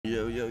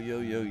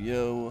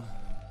Yo.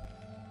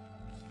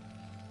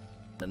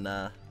 And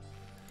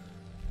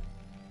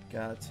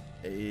got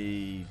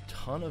a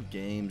ton of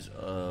games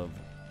of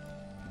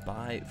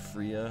by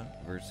Freya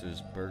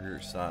versus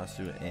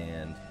BurgerSasu,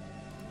 and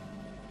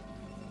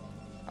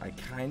I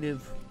kind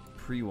of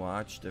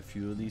pre-watched a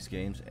few of these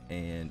games,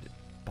 and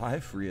by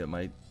Freya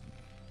might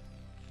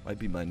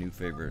be my new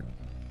favorite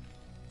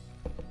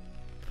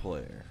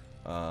player.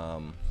 I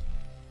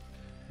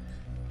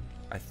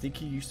think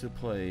he used to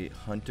play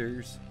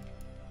Hunters.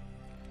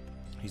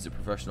 He's a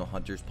professional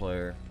Hunters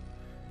player,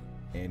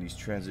 and he's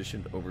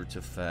transitioned over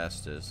to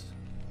Fastest,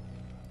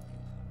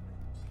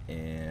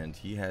 and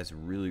he has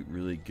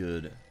really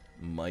good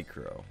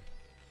micro,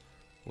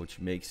 which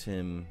makes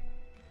him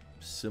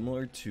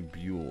similar to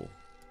Buell,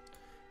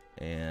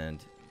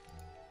 and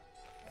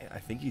I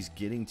think he's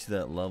getting to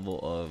that level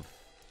of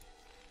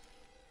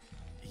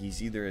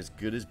he's either as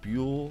good as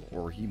Buell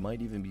or he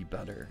might even be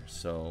better.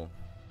 So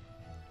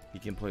he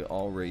can play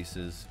all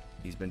races.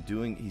 He's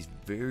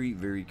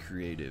very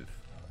creative.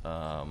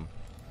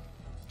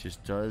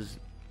 Just does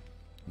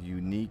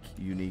unique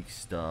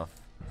stuff.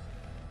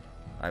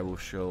 I will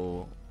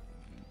show,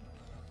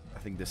 I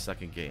think the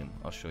second game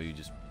I'll show you,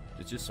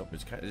 it's just something,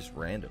 it's kind of just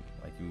random,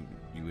 like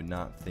you would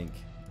not think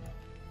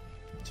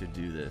to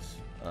do this,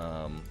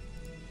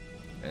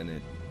 and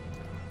it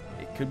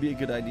could be a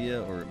good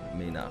idea or it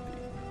may not be.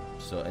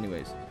 So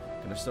anyways,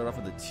 gonna start off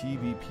with the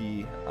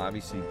TvP.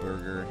 Obviously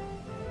Burger,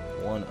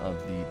 one of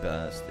the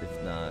best,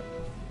 if not,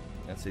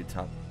 I'd say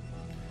top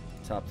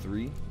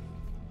 3.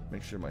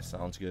 Make sure my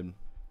sound's good.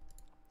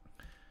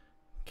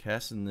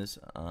 Casting this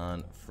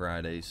on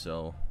Friday,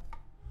 so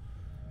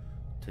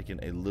taking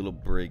a little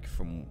break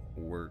from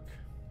work.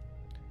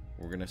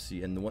 We're gonna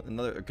see, and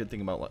another good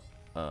thing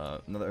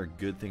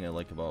I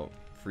like about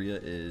Freya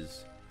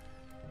is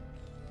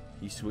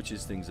he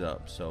switches things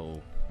up.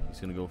 So he's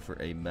gonna go for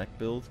a mech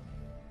build,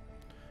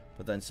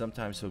 but then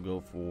sometimes he'll go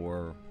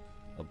for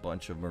a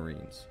bunch of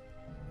Marines.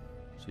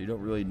 So you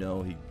don't really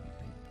know. He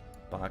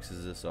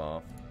boxes this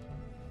off,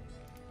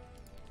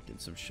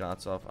 get some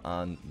shots off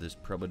on this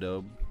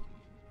Probodobe.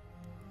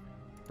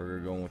 Burger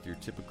going with your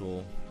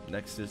typical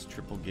Nexus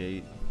triple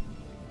gate,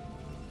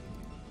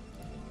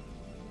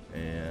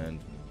 and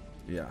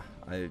yeah,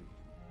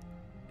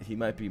 he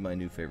might be my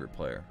new favorite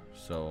player.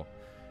 So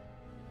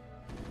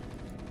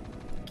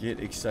get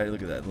excited.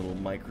 Look at that little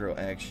micro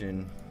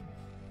action.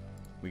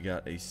 We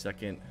got a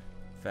second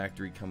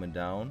factory coming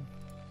down.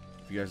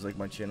 If you guys like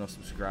my channel,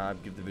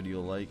 subscribe, give the video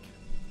a like.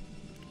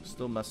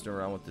 Still messing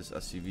around with this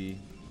SUV,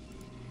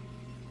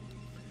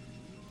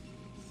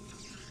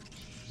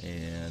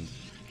 and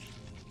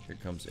here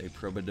comes a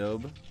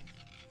Probodobe.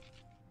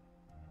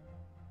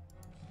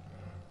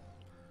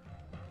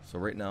 So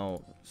right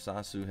now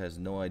Sasu has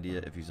no idea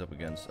if he's up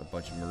against a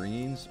bunch of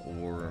Marines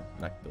or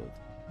mech build.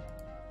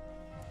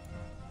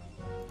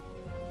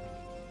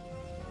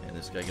 And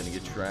this guy gonna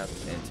get trapped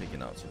and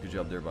taken out. So good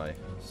job there by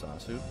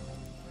Sasu.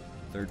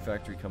 Third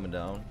factory coming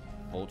down.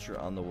 Vulture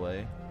on the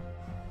way.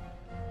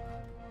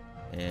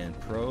 And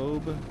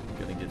Probe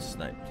gonna get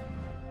sniped.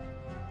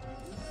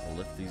 We'll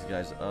lift these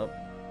guys up.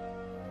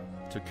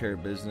 Took care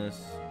of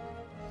business.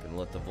 Gonna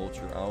let the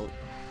Vulture out.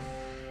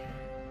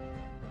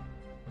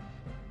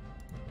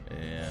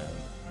 And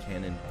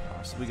cannon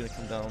possibly gonna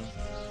come down.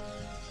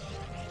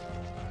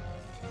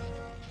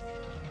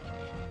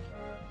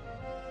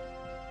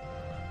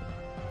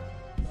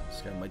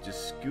 This guy might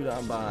just scoot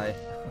on by.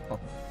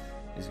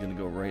 He's gonna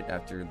go right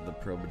after the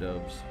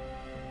Probodobes.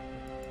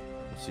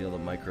 We'll see how the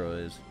micro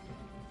is.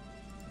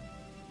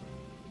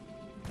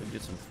 Gonna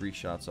get some free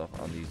shots off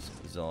on these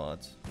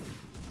Zealots.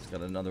 He's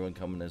got another one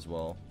coming as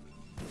well.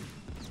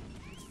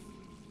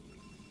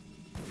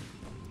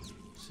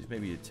 See if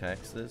maybe he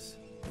attacks this,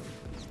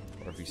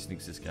 or if he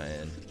sneaks this guy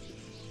in.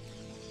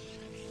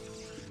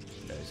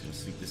 Yeah, he's gonna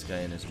sneak this guy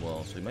in as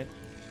well. So he's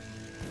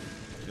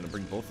gonna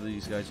bring both of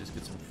these guys, just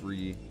get some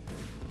free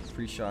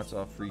shots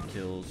off, free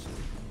kills,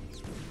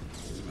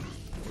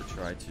 or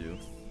try to.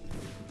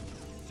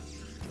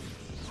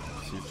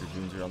 See if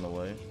Dragoons are on the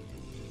way.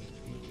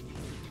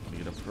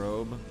 Get a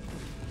probe.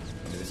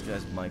 I mean, this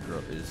guy's micro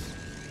is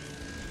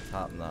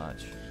top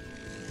notch.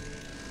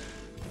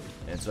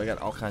 And so I got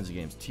all kinds of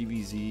games: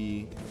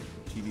 TVZ,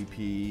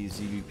 TvP,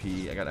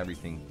 ZvP. I got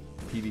everything.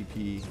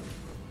 PvP.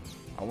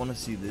 I want to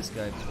see this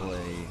guy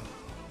play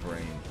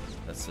Brain.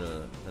 That's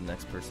the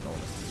next person I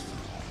want to see.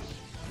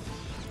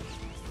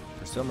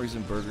 For some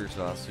reason,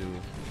 BurgerSasu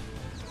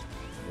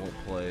won't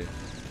play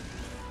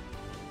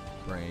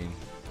Brain.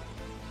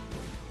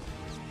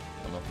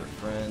 I don't know if they're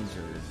friends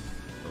or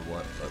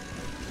what, but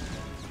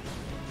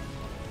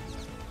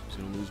he's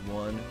gonna lose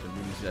one. Gonna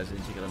bring these guys in,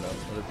 take out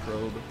another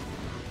probe.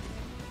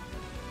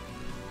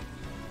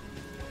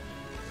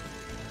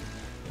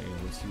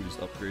 And let's see what he's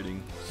upgrading: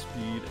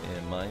 speed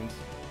and mines.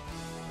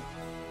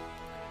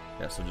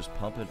 Yeah, so just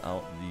pumping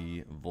out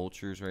the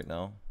vultures right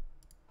now.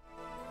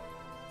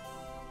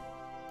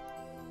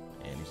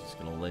 And he's just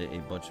gonna lay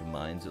a bunch of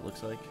mines, it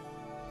looks like.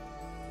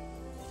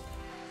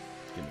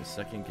 Getting the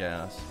second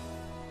gas.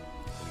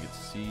 Gonna get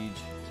gets siege.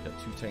 He's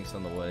got 2 tanks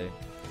on the way.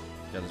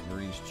 He's got his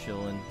marines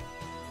chilling.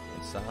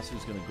 And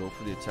Sasu's gonna go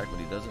for the attack, but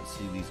he doesn't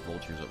see these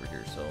vultures over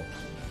here, so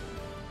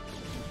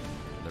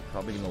they're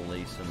probably gonna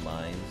lay some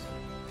mines.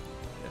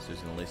 Yeah, so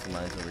he's gonna lay some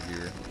mines over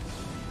here.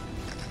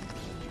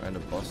 Trying to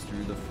bust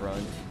through the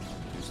front,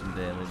 do some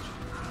damage.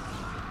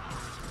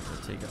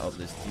 Gonna take out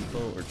this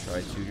depot, or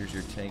try to. Here's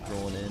your tank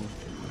rolling in.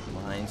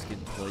 Mines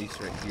get placed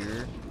right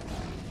here.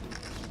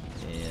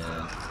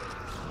 And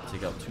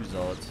take out 2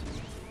 zealots.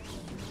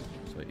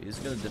 So he is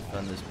going to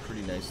defend this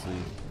pretty nicely.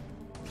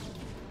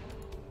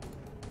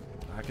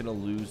 Not going to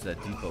lose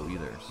that depot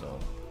either, so.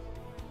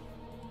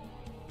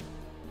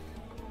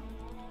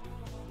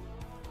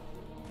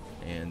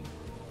 And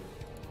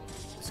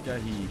this guy,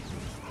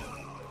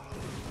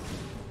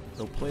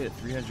 he'll play at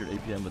 300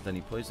 APM, but then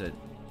he plays at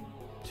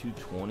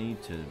 220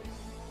 to,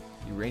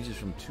 he ranges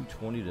from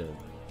 220 to,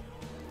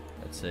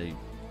 I'd say,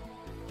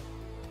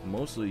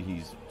 mostly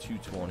he's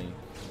 220.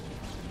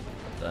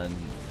 Then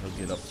he'll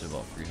get up to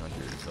about 300.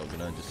 So I'm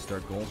gonna just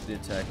start going for the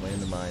attack, laying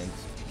the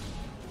mines.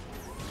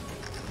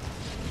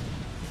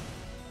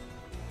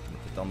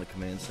 Put down the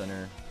command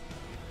center.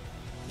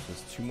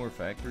 There's 2 more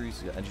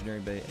factories. You got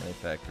engineering bay and a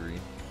factory.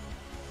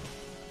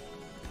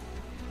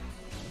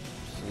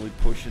 Slowly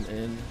pushing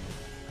in.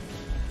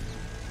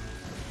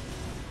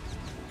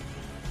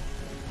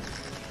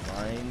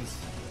 Mines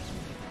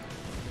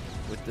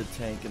with the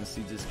tank, gonna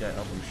siege this guy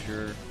up, I'm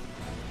sure.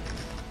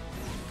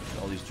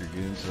 All these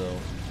dragoons though.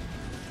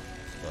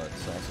 But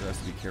Sasu has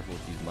to be careful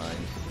with these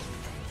mines.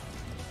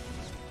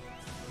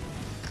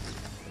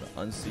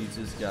 Gonna unsiege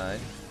this guy.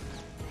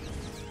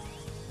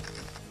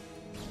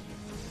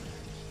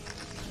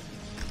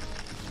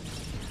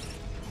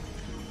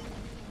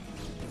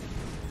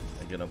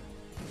 I'm gonna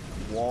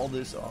wall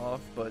this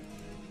off, but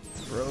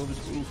probes,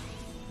 oof.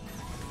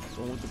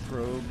 Going with the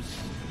probes.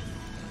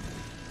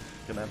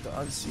 Gonna have to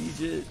unsiege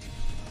it.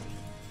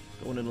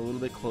 Going in a little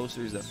bit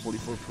closer. He's at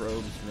 44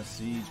 probes. Gonna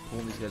siege,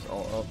 pulling these guys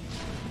all up.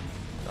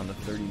 On the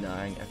 39.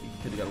 I think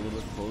he could have got a little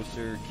bit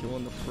closer.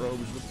 Killing the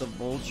probes with the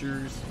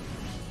vultures.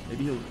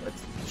 Maybe he'll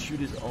shoot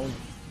his own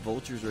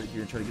vultures right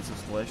here and try to get some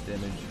splash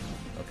damage.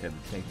 Okay,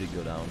 the tank did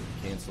go down.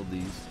 Canceled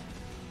these.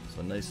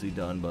 So nicely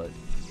done, but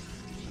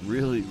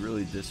really,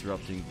 really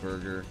disrupting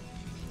Burger.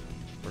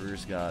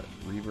 Burger's got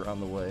Reaver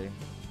on the way.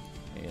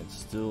 And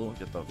still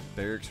got the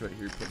barracks right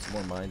here. Put some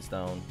more mines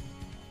down.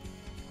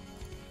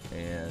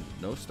 And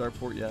no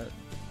starport yet.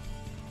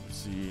 Let's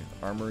see.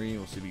 Armory.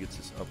 We'll see if he gets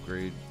this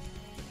upgrade.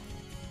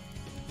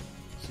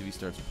 See if he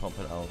starts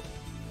pumping out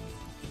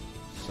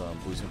some.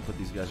 He's gonna put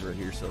these guys right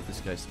here, so if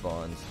this guy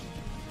spawns,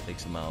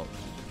 takes him out.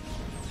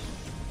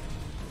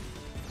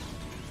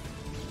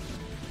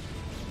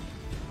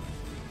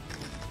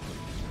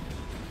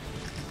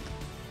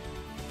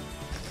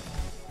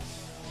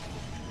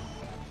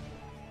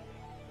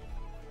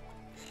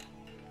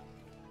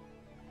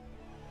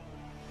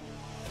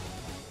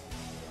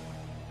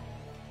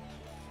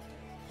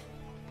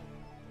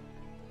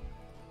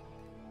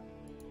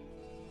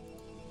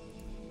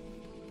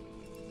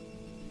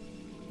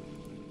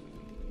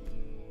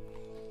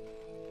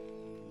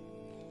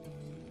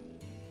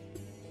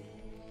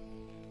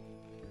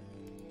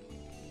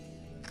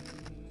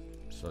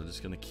 So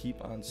just gonna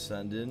keep on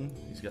sending.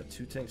 He's got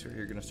 2 tanks right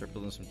here. Gonna start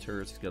building some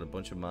turrets. He's got a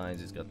bunch of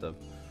mines. He's got the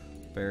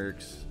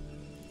barracks.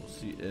 We'll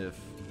see if,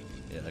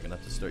 yeah, I'm gonna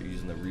have to start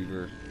using the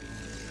Reaver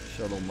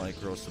shuttle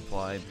micro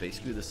supply.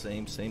 Basically the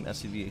same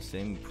SCV,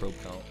 same probe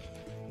count.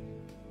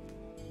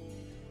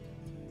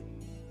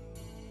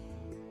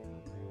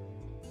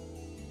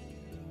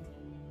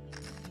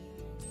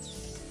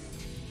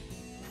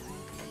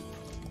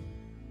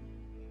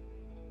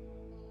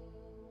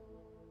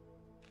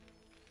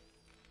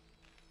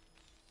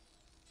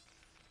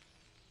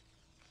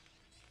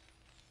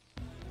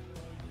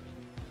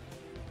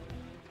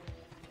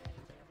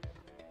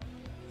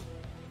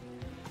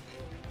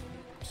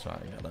 Sorry,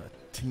 I got a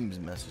Teams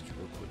message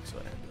real quick, so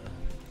I had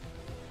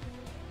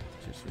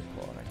to just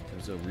reply.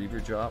 There's a Reaver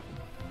drop,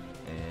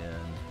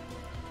 and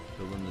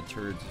building the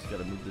turrets. Just got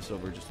to move this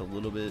over just a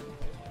little bit.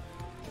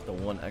 The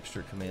 1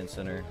 extra command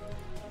center.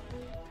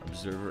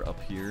 Observer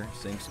up here,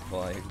 same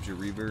supply. Here's your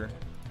Reaver,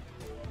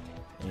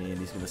 and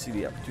he's going to see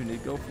the opportunity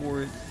to go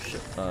for it.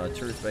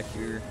 Turrets back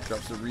here.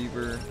 Drops the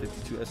Reaver.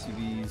 52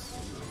 SCVs.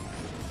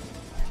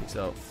 Takes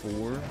out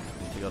 4.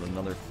 Take out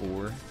another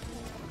 4.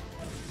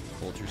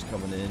 Vultures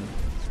coming in.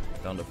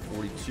 Down to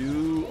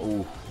 42.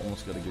 Oh,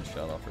 almost got a good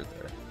shot off right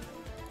there.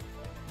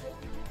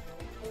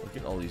 Look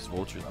at all these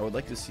vultures. I would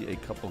like to see a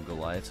couple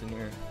Goliaths in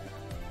here.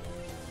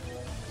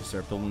 We'll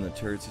start building the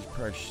turrets. He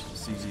probably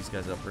sees these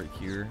guys up right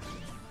here.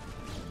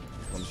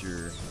 Here comes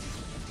your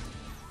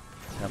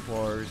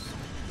Templars.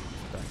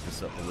 Back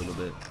this up a little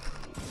bit.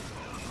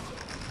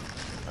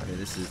 I mean,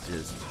 this is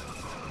just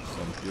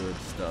some good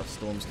stuff.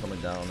 Storm's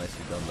coming down.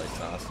 Nicely done by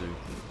Sasu.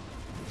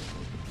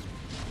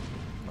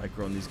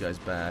 Microing these guys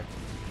back.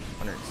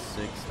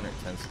 106,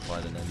 110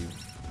 supply to 93.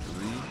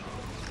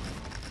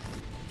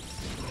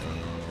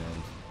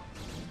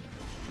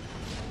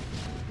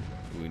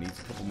 And we need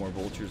a couple more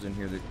vultures in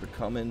here. They're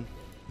coming.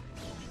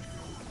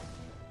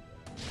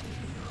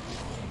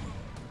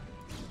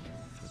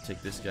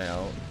 take this guy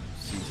out.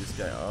 Siege this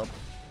guy up.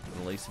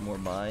 Gonna lay some more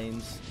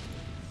mines.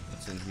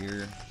 What's in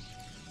here?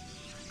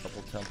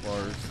 Couple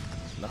Templars.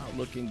 Not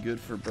looking good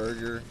for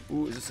Burger.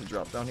 Ooh, is this a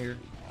drop down here?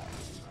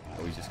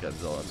 Oh, he just got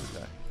Zell. That's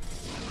okay.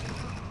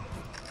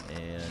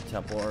 And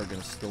Templar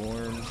gonna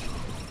storm.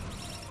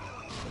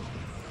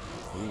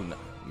 Ooh, no.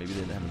 Maybe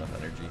they didn't have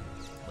enough energy.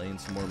 Laying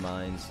some more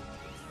mines.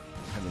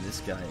 I mean,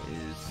 this guy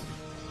is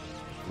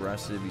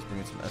aggressive. He's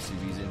bringing some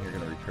SCVs in here.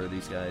 Gonna repair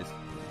these guys.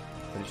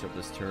 Finish up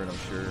this turret, I'm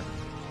sure.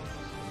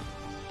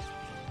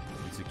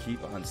 Needs to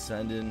keep on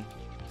sending.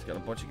 He's got a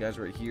bunch of guys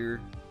right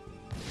here.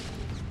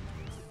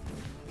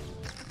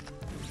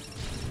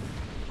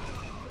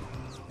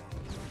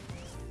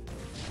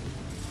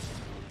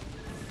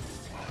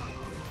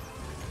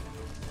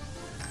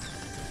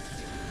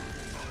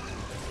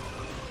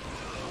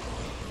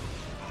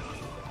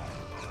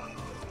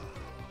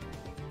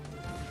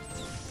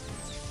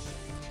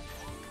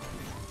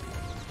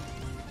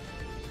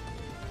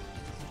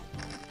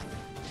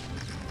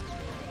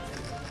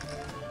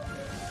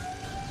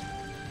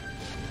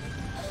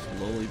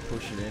 Slowly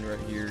pushing in right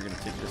here. Gonna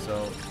take this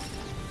out.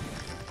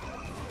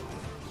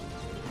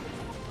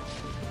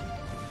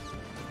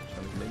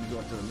 Trying to maybe go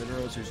up to the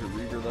minerals. Here's a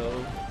Reaver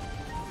though.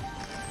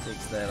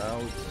 Takes that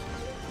out.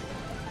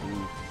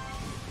 Ooh.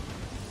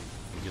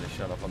 Get a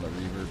shot up on the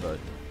Reaver, but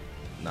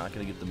not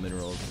gonna get the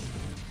minerals.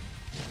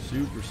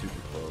 Super,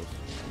 super close.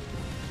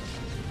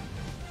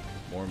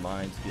 More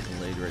mines getting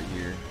laid right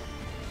here.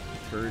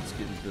 Turrets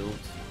getting built.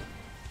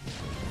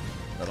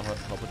 That'll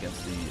help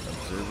against the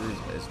observers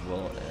as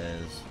well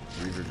as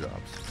Reaver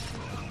drops.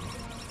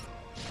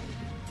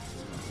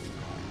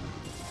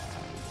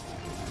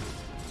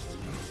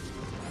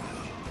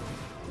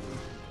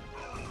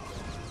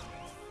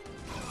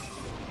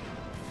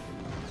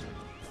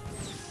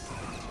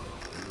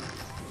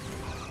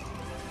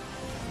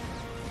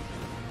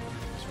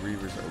 These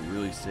Reavers are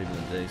really saving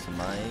the day. Some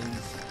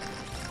mines.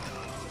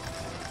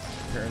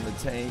 Repairing the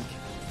tank.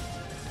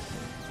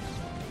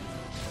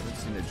 Haven't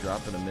seen a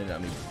drop in a minute. I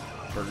mean,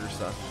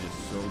 BurgerSasu is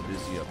just so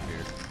busy up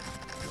here.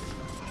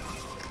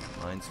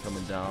 Mine's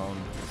coming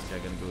down. This guy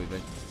gonna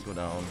go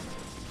down.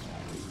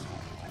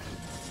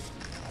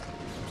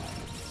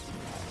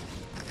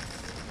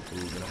 Ooh,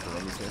 gonna have to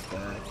run this guy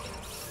back.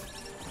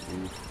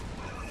 Ooh.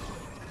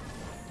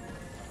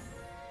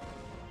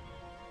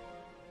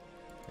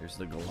 Here's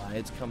the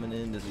Goliaths coming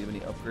in. Does he have any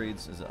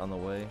upgrades? Is it on the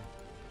way?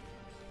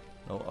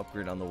 No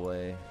upgrade on the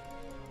way.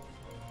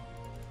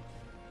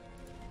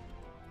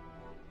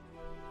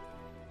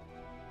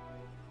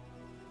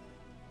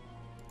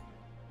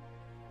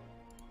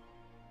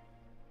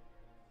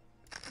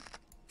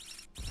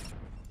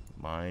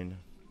 Mine.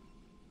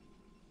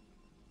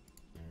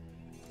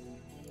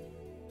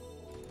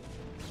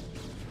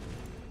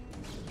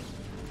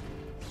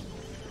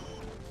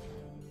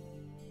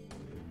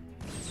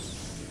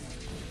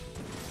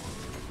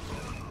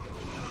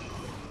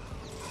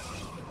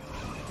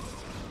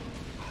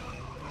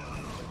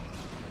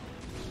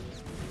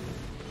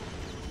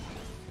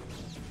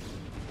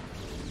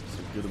 It's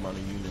a good amount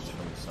of units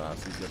from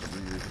Sasu. He's got the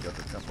Reavers, he's got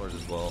the Templars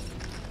as well.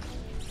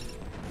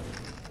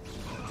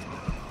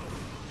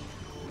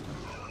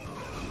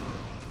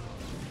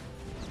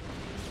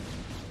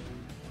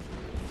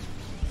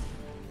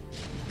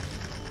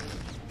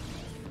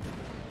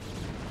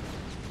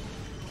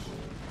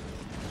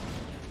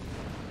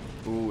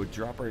 Ooh, a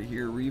drop right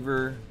here,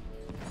 Reaver.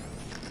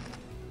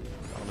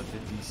 Down to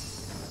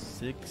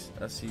 56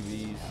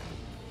 SCVs.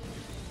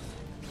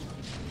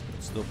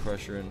 Still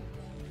pressuring.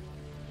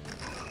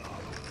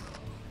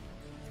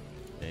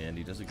 And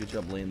he does a good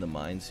job laying the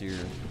mines here.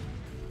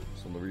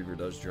 So the Reaver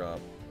does drop.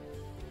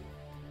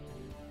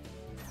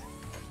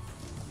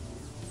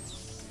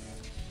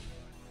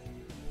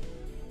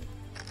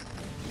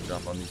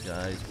 Drop on these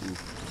guys. Ooh.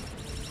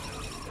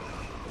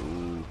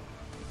 Ooh.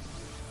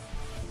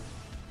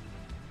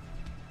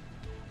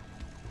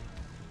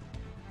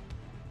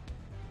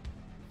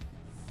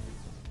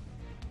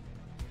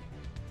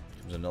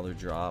 Another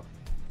drop.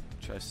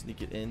 Try to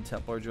sneak it in.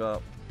 Templar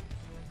drop.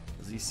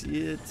 Does he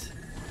see it?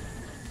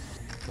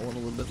 Going a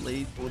little bit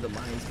late. Oh, the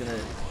mine's gonna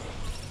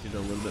get a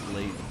little bit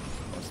late.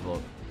 That's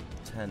about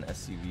 10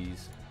 SCVs.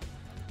 Is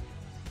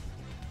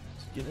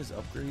he getting his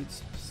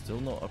upgrades? Still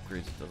no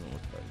upgrades, it doesn't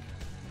look like.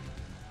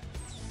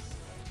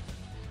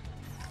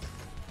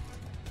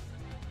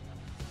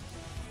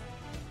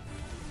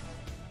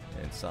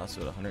 And Sasu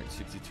at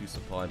 162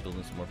 supply,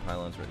 building some more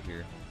pylons right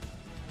here.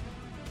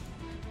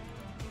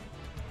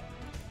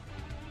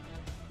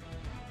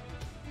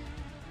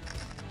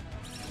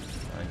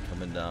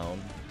 Coming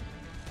down.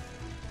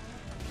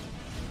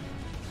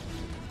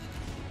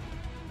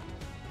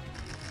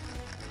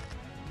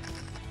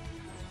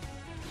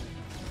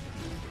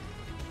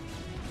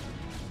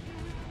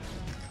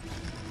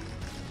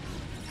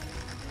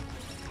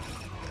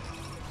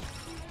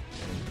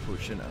 And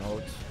pushing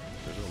out.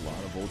 There's a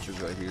lot of vultures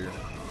right here.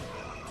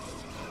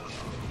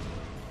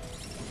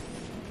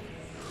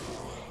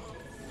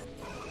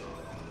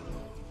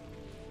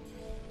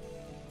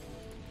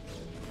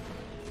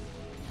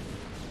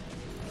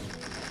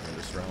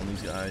 surround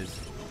these guys.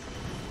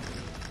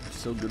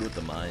 So good with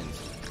the mines.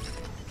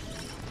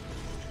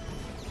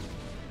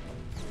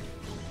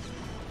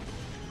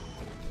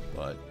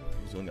 But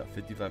he's only got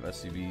 55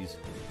 SCVs.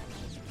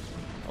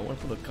 I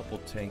want to put a couple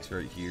tanks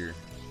right here.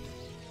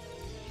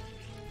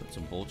 Put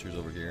some vultures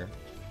over here.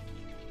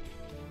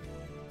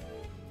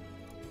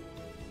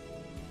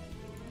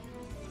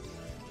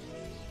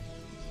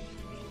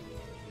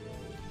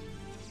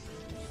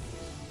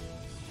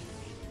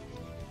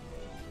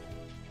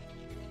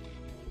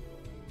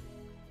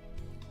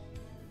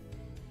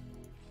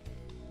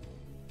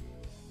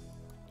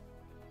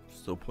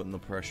 Still putting the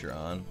pressure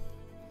on.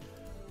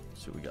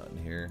 Let's see what we got in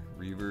here.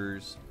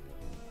 Reavers.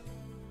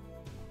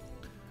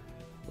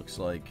 Looks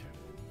like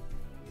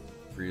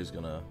Freya's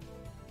gonna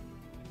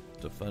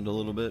defend a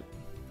little bit.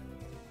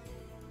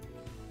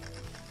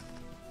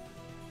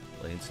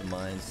 Laying some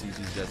mines, seize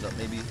these guys up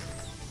maybe. Hit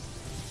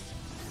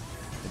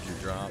your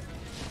drop.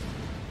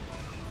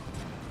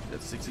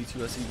 Got 62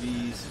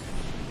 SCVs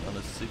on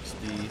a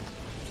 60.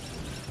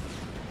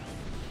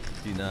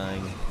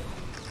 59.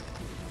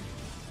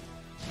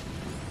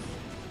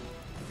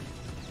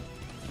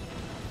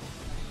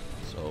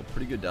 So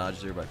pretty good dodge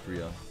there by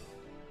Freya.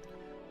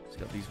 He's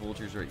got these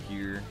vultures right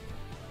here.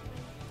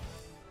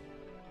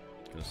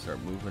 Gonna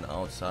start moving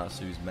out.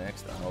 Sasu's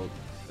maxed out.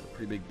 Got a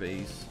pretty big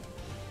base.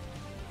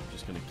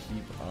 Just gonna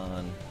keep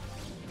on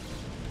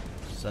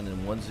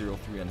sending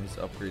 103 on his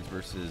upgrades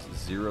versus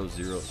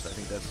 0-0. So I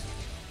think that's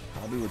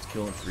probably what's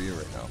killing Freya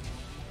right now.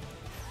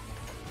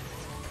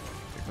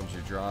 Here comes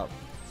your drop.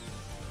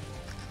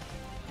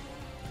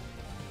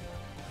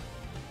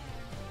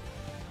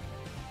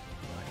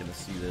 Not gonna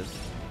see this.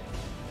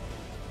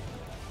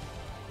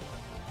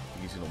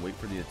 He's gonna wait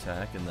for the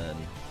attack and then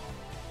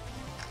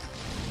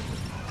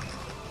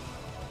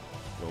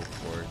go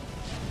for it.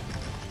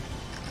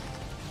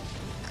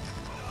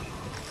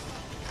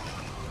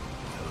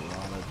 A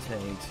lot of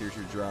tanks. Here's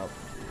your drop.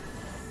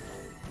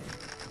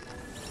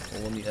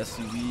 Pulling the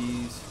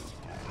SCVs.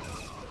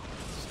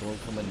 Storm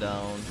coming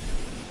down.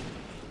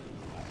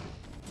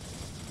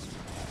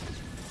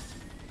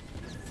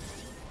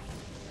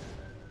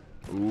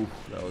 Ooh,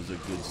 that was a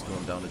good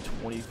storm. Down to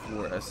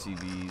 24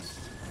 SCVs.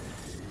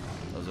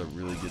 That was a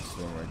really good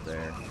storm right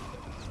there.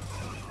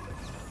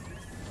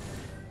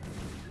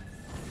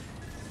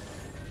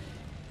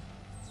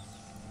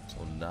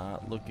 So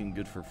not looking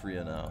good for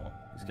Freya now.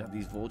 He's got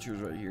these vultures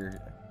right here.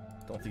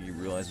 Don't think he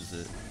realizes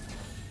it.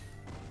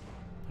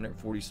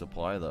 140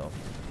 supply though.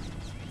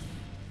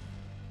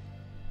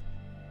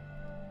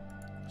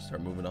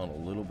 Start moving on a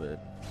little bit.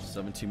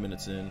 17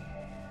 minutes in.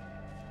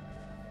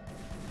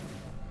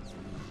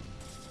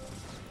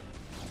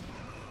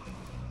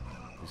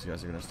 These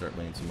guys are gonna start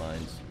laying some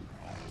mines.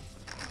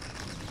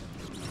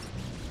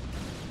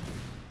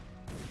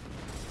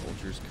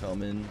 Vultures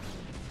coming.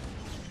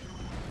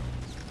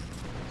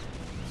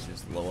 It's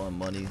just low on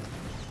money.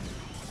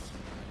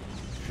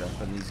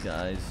 Jumping these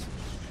guys.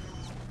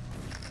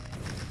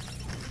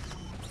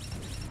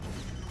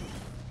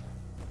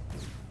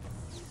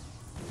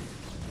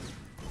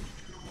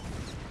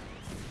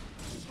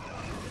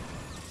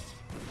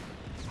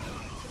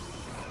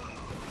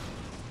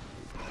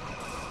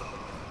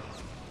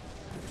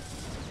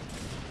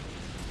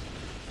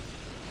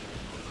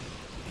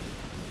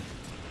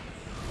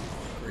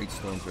 Great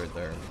storms right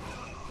there.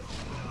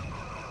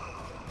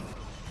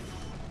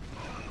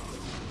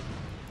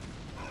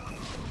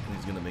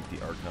 He's gonna make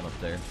the Archon up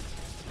there.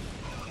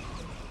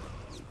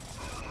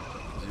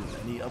 Does he have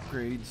any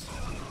upgrades?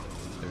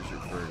 There's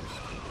your first.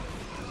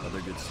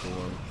 Another good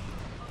storm.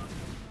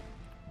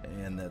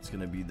 And that's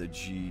gonna be the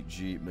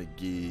GG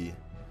McGee.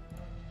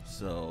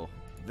 So,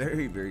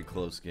 very, very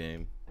close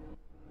game.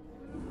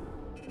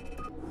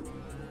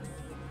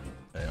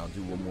 And I'll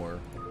do one more.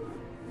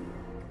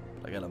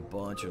 I got a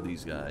bunch of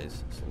these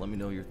guys, so let me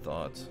know your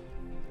thoughts.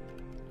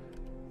 I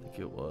think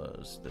it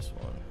was this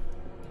one.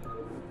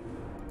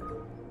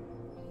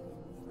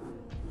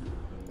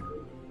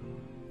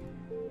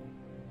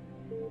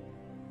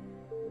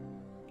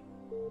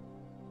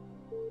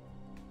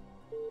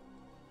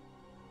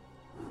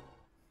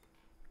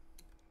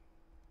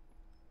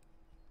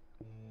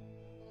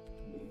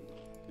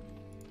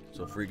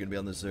 So Free gonna be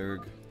on the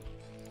Zerg.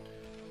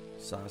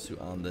 Sasu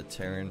on the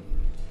Terran.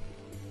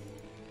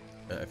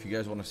 If you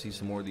guys want to see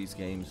some more of these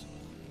games,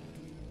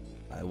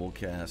 I will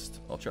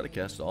cast. I'll try to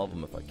cast all of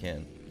them if I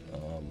can.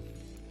 I'll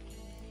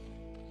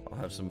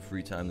have some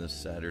free time this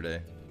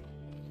Saturday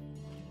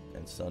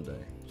and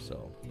Sunday.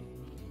 So,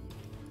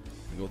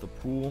 we go with a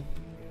pool.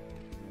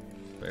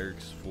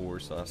 Barracks for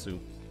Sasu.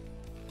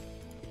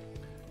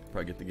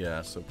 Probably get the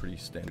gas, so pretty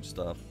standard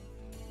stuff.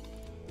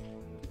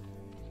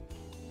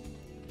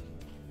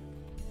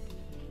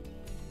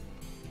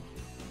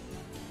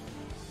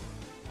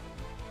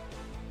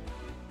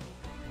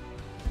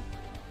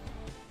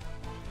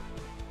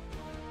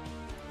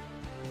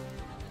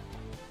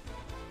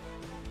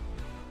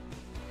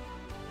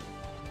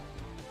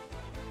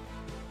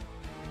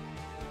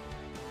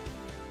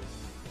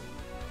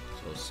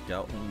 So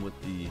scouting with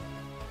the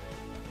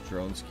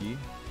drone ski,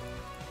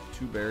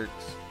 2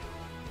 barracks,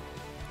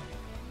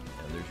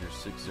 And there's your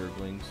 6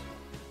 Zerglings.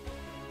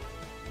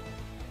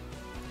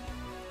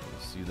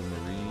 Let's see the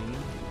Marine.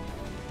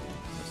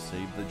 Let's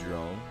save the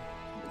drone.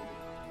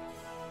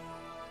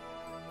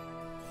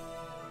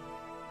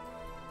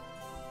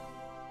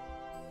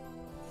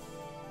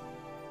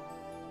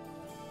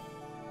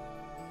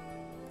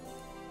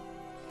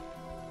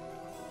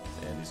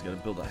 And he's gonna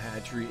build a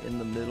hatchery in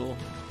the middle.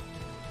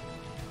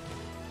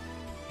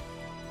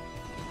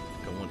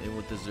 Going in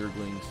with the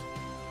Zerglings.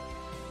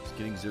 Just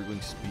getting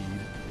Zergling speed.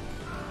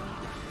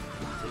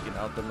 Taking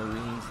out the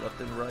Marines left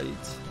and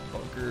right.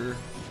 Bunker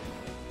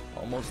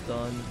almost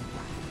done.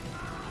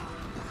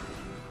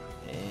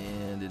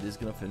 And it is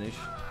gonna finish.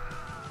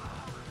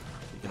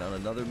 Taking out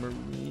another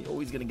Marine. Oh,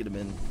 he's gonna get him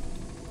in.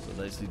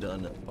 So nicely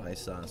done by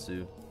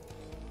Sasu.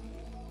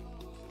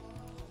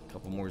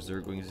 Couple more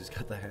Zerglings. He's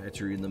got the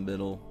hatchery in the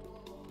middle.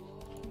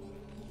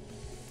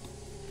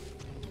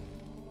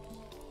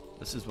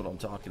 This is what I'm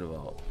talking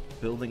about.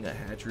 Building a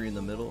hatchery in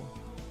the middle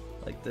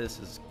like this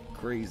is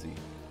crazy.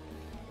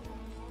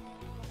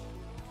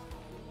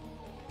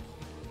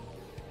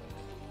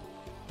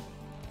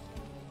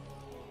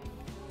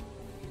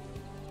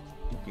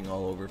 Looking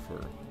all over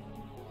for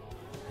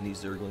any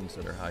Zerglings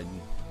that are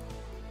hiding.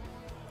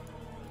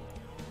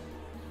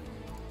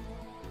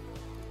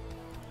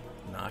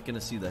 Not gonna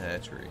see the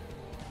hatchery.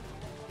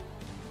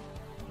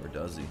 Or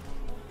does he?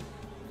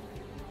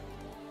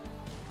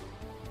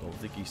 Don't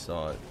think he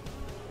saw it.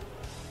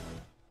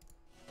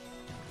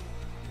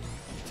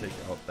 Take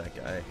out that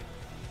guy.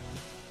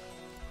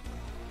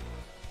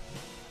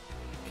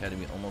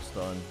 Academy almost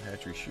done.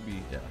 Hatchery should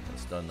be, yeah,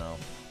 it's done now.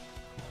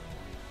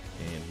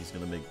 And he's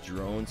gonna make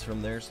drones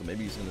from there, so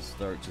maybe he's gonna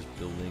start just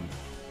building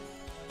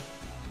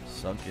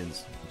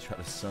Sunkens and try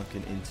to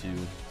sunken into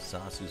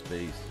Sasu's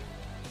base.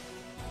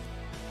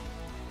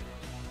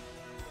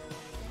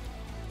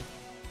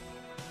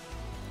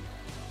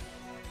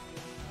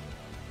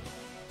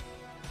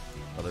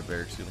 Other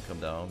barracks gonna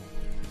come down.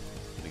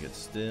 Gonna get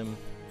stim,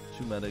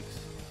 2 medics.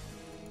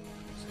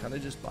 Kind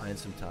of just buying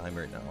some time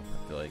right now,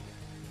 I feel like,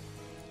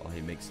 while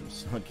he makes some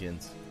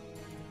Sunkens.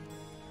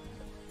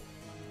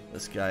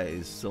 This guy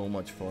is so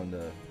much fun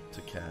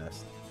to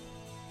cast.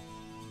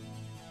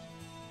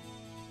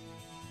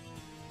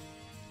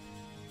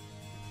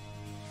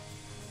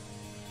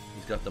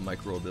 He's got the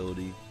micro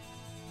ability.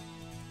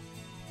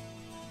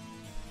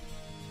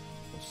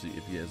 We'll see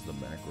if he has the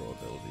macro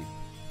ability.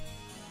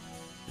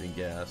 Getting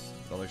gas,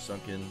 another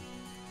Sunken.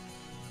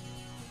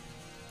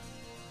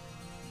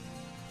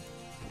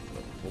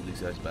 Pull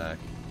these guys back.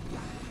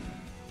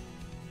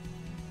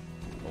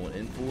 Going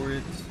in for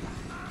it.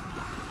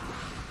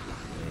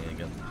 And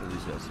got to pull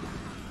these guys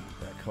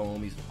back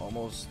home. He's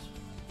almost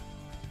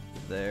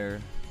there.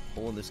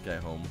 Pulling this guy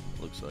home,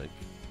 looks like.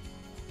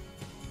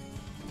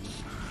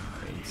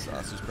 And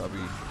Sasu's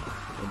probably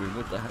wondering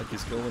what the heck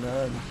is going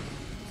on.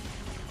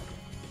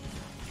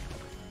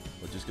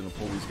 We're just gonna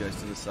pull these guys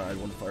to the side.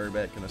 One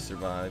firebat gonna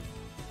survive.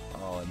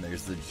 Oh, and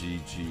there's the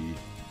GG.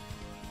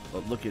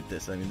 But look at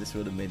this. I mean, this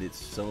would have made it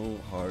so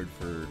hard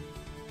for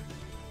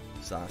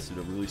Sasu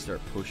to really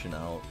start pushing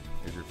out.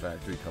 Here's your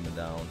factory coming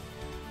down.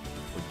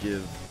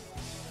 Would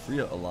free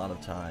up a lot of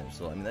time.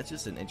 So, I mean, that's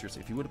just an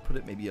interesting. If you would have put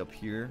it maybe up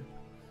here,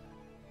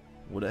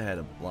 would have had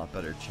a lot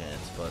better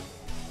chance. But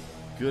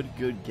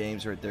good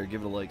games right there.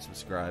 Give it a like,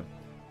 subscribe,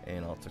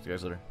 and I'll talk to you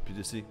guys later.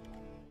 PGC.